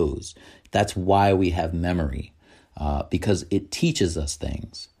it goes. That's why we have memory, because it teaches us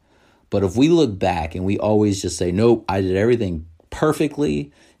things. But if we look back and we always just say, nope, I did everything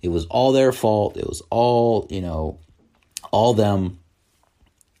perfectly, it was all their fault, it was all, all them,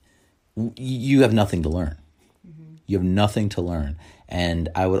 you have nothing to learn. Mm-hmm. You have nothing to learn. And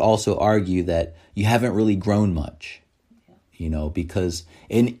I would also argue that you haven't really grown much, because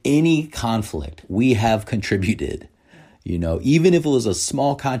in any conflict, we have contributed. Even if it was a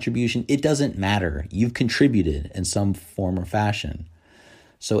small contribution, it doesn't matter. You've contributed in some form or fashion.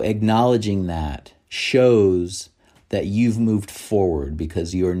 So acknowledging that shows that you've moved forward,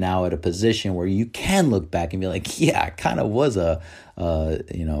 because you are now at a position where you can look back and be like, yeah, I kind of was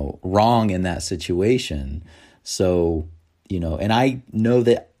wrong in that situation. So, and I know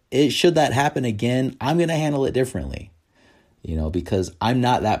that should that happen again, I'm going to handle it differently, because I'm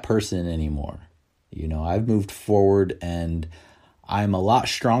not that person anymore. I've moved forward and I'm a lot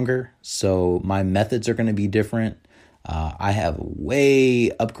stronger. So my methods are going to be different. I have way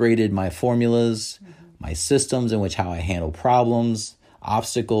upgraded my formulas, my systems in which how I handle problems,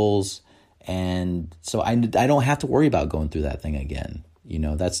 obstacles. And so I don't have to worry about going through that thing again.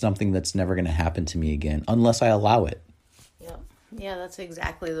 That's something that's never going to happen to me again unless I allow it. Yeah, that's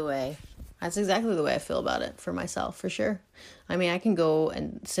exactly the way I feel about it for myself, for sure. I mean, I can go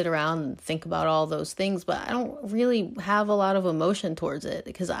and sit around and think about all those things, but I don't really have a lot of emotion towards it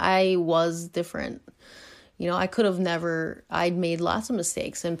because I was different. I'd made lots of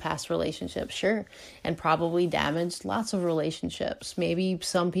mistakes in past relationships, sure, and probably damaged lots of relationships. Maybe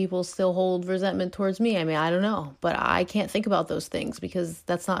some people still hold resentment towards me. I mean, I don't know, but I can't think about those things because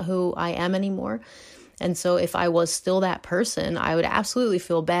that's not who I am anymore. And so if I was still that person, I would absolutely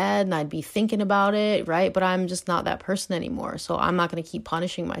feel bad and I'd be thinking about it, right? But I'm just not that person anymore. So I'm not going to keep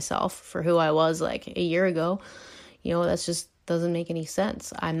punishing myself for who I was like a year ago. That's just doesn't make any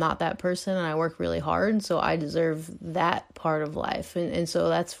sense. I'm not that person and I work really hard. And so I deserve that part of life. And so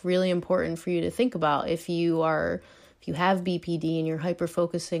that's really important for you to think about. If you have BPD and you're hyper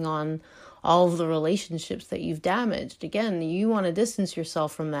focusing on all of the relationships that you've damaged, again, you want to distance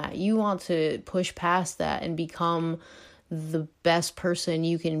yourself from that. You want to push past that and become the best person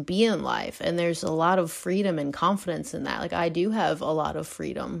you can be in life. And there's a lot of freedom and confidence in that. Like I do have a lot of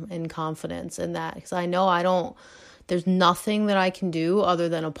freedom and confidence in that because I know there's nothing that I can do other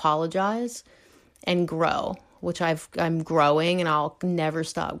than apologize and grow, which I'm growing and I'll never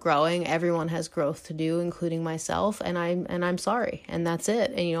stop growing. Everyone has growth to do, including myself, and I'm sorry, and that's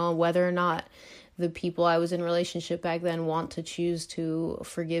it. And whether or not the people I was in relationship back then want to choose to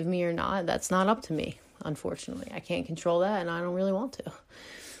forgive me or not, that's not up to me. Unfortunately, I can't control that, and I don't really want to.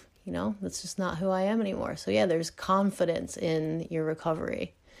 That's just not who I am anymore. So yeah, there's confidence in your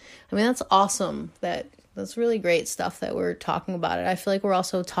recovery. I mean, that's awesome. That's really great stuff that we're talking about it. I feel like we're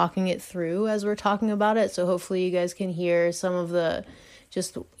also talking it through as we're talking about it. So hopefully you guys can hear some of the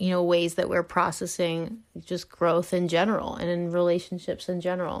just, ways that we're processing just growth in general and in relationships in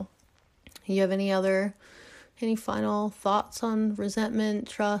general. You have any final thoughts on resentment,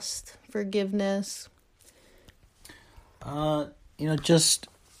 trust, forgiveness? Just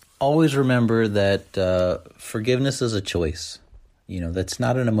always remember that forgiveness is a choice. That's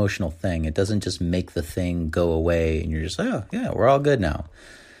not an emotional thing. It doesn't just make the thing go away and you're just like, oh, yeah, we're all good now.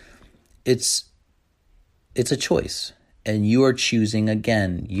 It's a choice. And you are choosing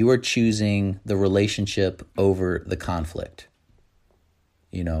the relationship over the conflict.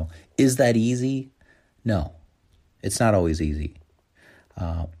 Is that easy? No, it's not always easy.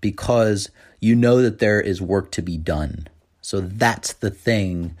 Because that there is work to be done. So that's the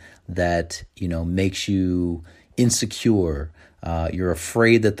thing that, makes you insecure. You're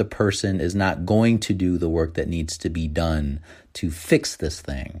afraid that the person is not going to do the work that needs to be done to fix this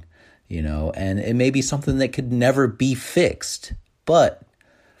thing, and it may be something that could never be fixed. But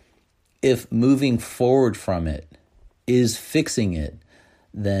if moving forward from it is fixing it,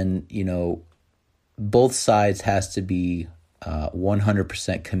 then, both sides has to be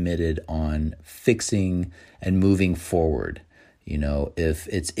 100% committed on fixing and moving forward. If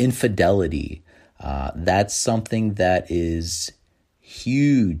it's infidelity, that's something that is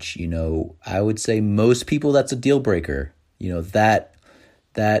huge. I would say most people, that's a deal breaker.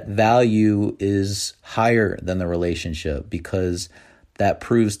 That value is higher than the relationship, because that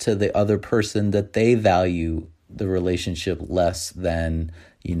proves to the other person that they value the relationship less than,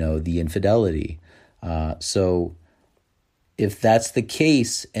 the infidelity. So if that's the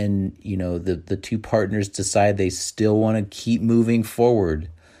case, and, the two partners decide they still want to keep moving forward,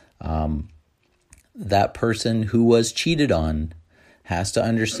 that person who was cheated on has to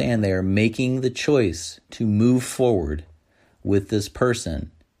understand they are making the choice to move forward with this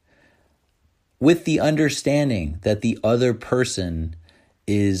person, with the understanding that the other person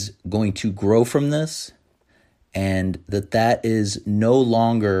is going to grow from this, and that is no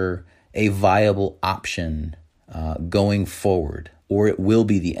longer a viable option going forward, or it will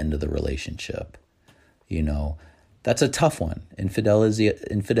be the end of the relationship. That's a tough one.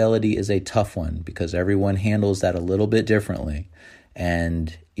 Infidelity is a tough one, because everyone handles that a little bit differently.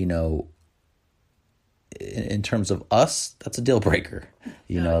 And, in terms of us, that's a deal breaker.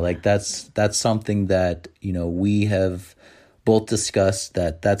 That's something that, we have both discussed,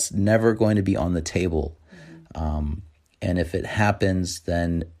 that's never going to be on the table. And if it happens,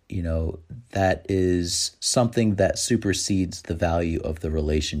 then, that is something that supersedes the value of the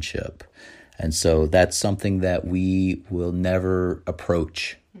relationship. And so that's something that we will never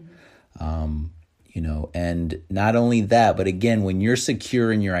approach. And not only that, but again, when you're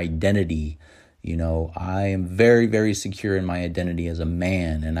secure in your identity, I am very, very secure in my identity as a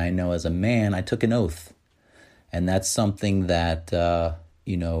man. And I know as a man, I took an oath. And that's something that,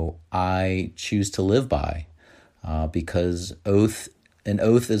 I choose to live by, because an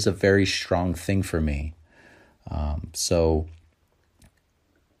oath is a very strong thing for me. So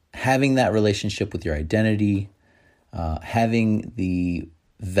having that relationship with your identity, having the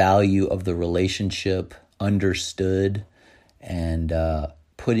value of the relationship understood, and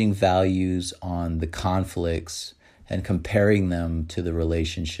putting values on the conflicts and comparing them to the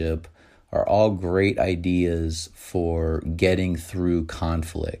relationship are all great ideas for getting through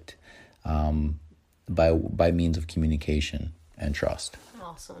conflict by means of communication and trust.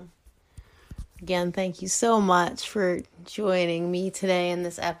 Awesome. Again, thank you so much for joining me today in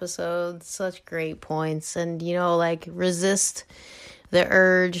this episode. Such great points. And, resist the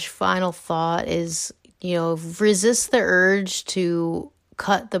urge. Final thought is, resist the urge to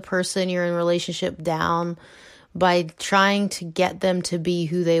cut the person you're in relationship down by trying to get them to be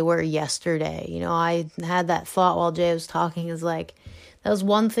who they were yesterday. I had that thought while Jay was talking, is like, that was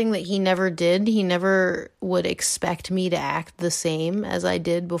one thing that he never did. He never would expect me to act the same as I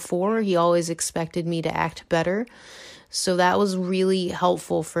did before. He always expected me to act better. So that was really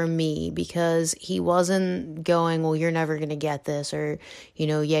helpful for me, because he wasn't going, well, you're never going to get this, or,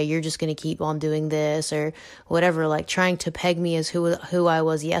 you're just going to keep on doing this, or whatever, like trying to peg me as who I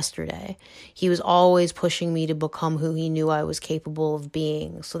was yesterday. He was always pushing me to become who he knew I was capable of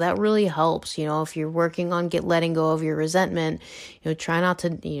being. So that really helps, if you're working on letting go of your resentment, try not to,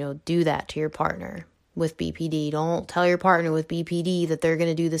 do that to your partner with BPD. Don't tell your partner with BPD that they're going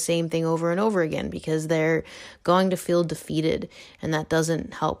to do the same thing over and over again, because they're going to feel defeated, and that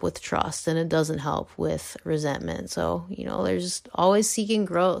doesn't help with trust, and it doesn't help with resentment. So, there's just always seeking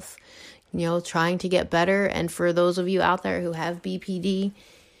growth, trying to get better. And for those of you out there who have BPD,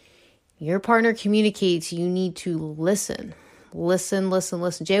 your partner communicates, you need to listen. Listen.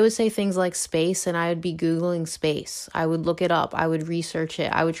 Jay would say things like space, and I would be Googling space. I would look it up. I would research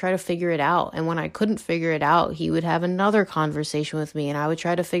it. I would try to figure it out. And when I couldn't figure it out, he would have another conversation with me, and I would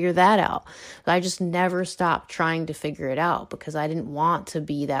try to figure that out. But I just never stopped trying to figure it out, because I didn't want to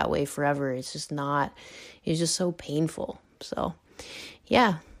be that way forever. It's just so painful. So,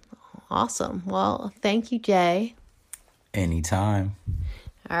 yeah. Awesome. Well, thank you, Jay. Anytime.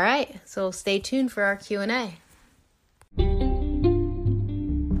 All right. So stay tuned for our Q&A.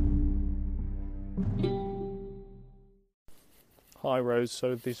 Hi Rose,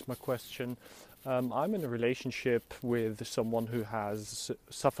 so this is my question. I'm in a relationship with someone who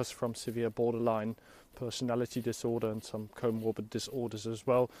suffers from severe borderline personality disorder and some comorbid disorders as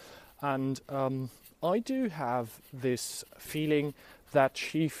well. And I do have this feeling that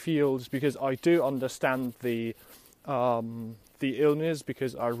she feels, because I do understand the illness,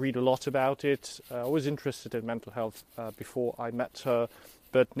 because I read a lot about it. I was interested in mental health before I met her,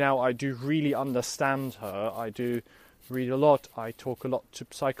 but now I do really understand her. I do read a lot. I talk a lot to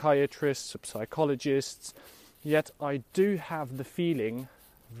psychiatrists, to psychologists, yet I do have the feeling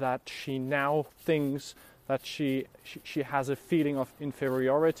that she now thinks that she has a feeling of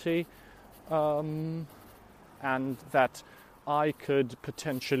inferiority, and that I could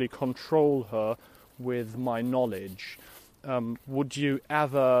potentially control her with my knowledge. Would you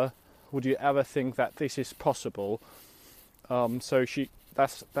ever think that this is possible? So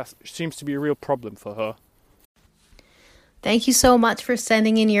that seems to be a real problem for her. Thank you so much for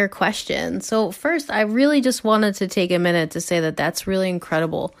sending in your question. So first, I really just wanted to take a minute to say that that's really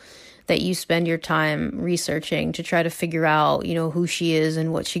incredible that you spend your time researching to try to figure out, who she is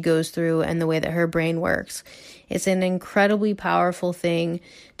and what she goes through and the way that her brain works. It's an incredibly powerful thing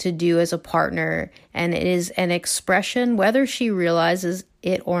to do as a partner, and it is an expression, whether she realizes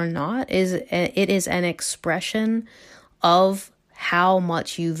it or not, it is an expression of how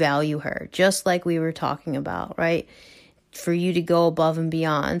much you value her, just like we were talking about, right? For you to go above and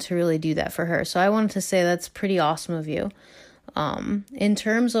beyond to really do that for her. So I wanted to say that's pretty awesome of you. In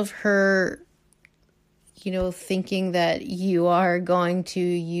terms of her, thinking that you are going to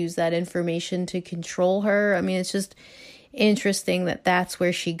use that information to control her, I mean, it's just interesting that that's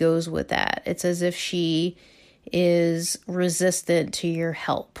where she goes with that. It's as if she is resistant to your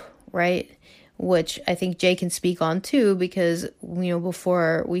help, right? Which I think Jay can speak on too, because,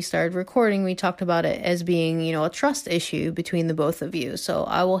 before we started recording, we talked about it as being, a trust issue between the both of you. So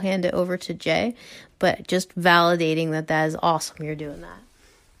I will hand it over to Jay, but just validating that is awesome. You're doing that.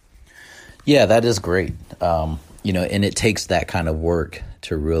 Yeah, that is great. And it takes that kind of work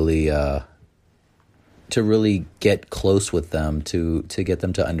to really get close with them, to get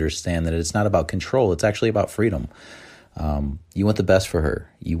them to understand that it's not about control. It's actually about freedom. You want the best for her.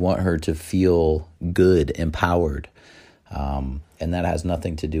 You want her to feel good, empowered. And that has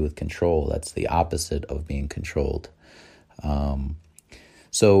nothing to do with control. That's the opposite of being controlled.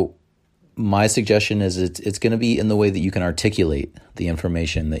 So my suggestion is it's going to be in the way that you can articulate the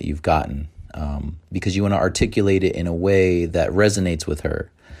information that you've gotten, because you want to articulate it in a way that resonates with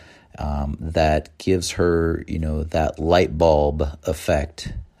her, that gives her, that light bulb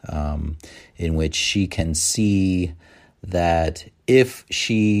effect, in which she can see that if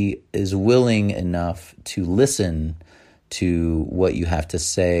she is willing enough to listen to what you have to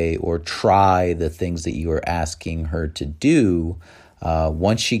say or try the things that you are asking her to do,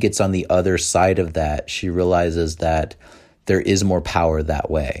 once she gets on the other side of that, she realizes that there is more power that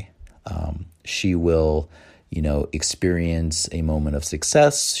way. She will, experience a moment of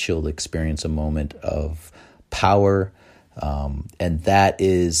success. She'll experience a moment of power. And that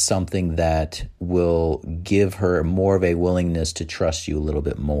is something that will give her more of a willingness to trust you a little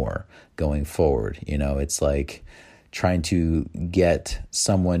bit more going forward. It's like trying to get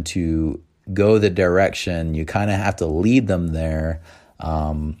someone to go the direction. You kind of have to lead them there,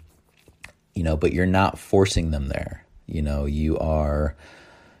 but you're not forcing them there. You are,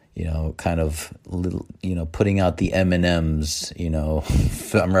 kind of, putting out the M&Ms,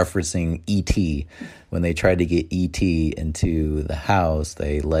 I'm referencing E.T. When they tried to get E.T. into the house,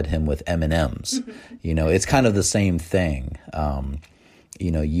 they led him with M&Ms. It's kind of the same thing.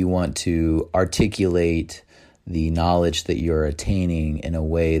 You want to articulate the knowledge that you're attaining in a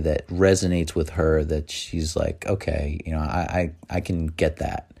way that resonates with her, that she's like, okay, I can get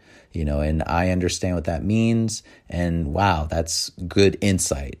that. And I understand what that means. And wow, that's good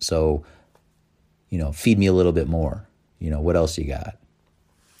insight. So, feed me a little bit more. What else you got?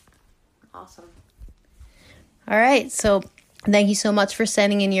 Awesome. All right. So thank you so much for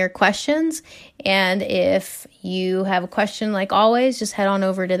sending in your questions. And if you have a question, like always, just head on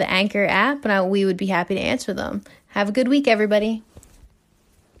over to the Anchor app and we would be happy to answer them. Have a good week, everybody.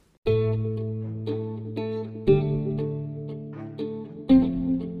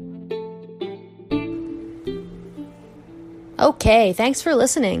 Okay, thanks for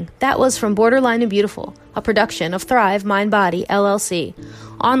listening. That was From Borderline to Beautiful, a production of Thrive Mind Body, LLC,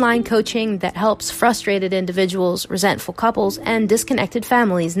 online coaching that helps frustrated individuals, resentful couples, and disconnected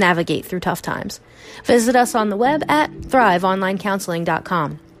families navigate through tough times. Visit us on the web at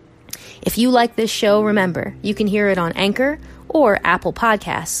thriveonlinecounseling.com. If you like this show, remember, you can hear it on Anchor or Apple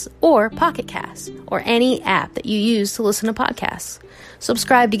Podcasts or Pocket Casts or any app that you use to listen to podcasts.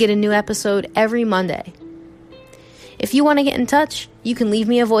 Subscribe to get a new episode every Monday. If you want to get in touch, you can leave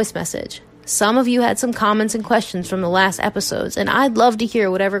me a voice message. Some of you had some comments and questions from the last episodes, and I'd love to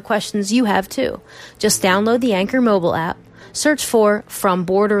hear whatever questions you have too. Just download the Anchor mobile app, search for From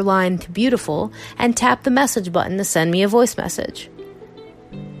Borderline to Beautiful, and tap the message button to send me a voice message.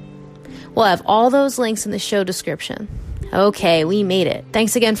 We'll have all those links in the show description. Okay, we made it.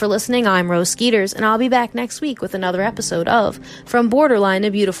 Thanks again for listening. I'm Rose Skeeters, and I'll be back next week with another episode of From Borderline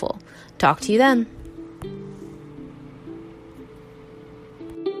to Beautiful. Talk to you then.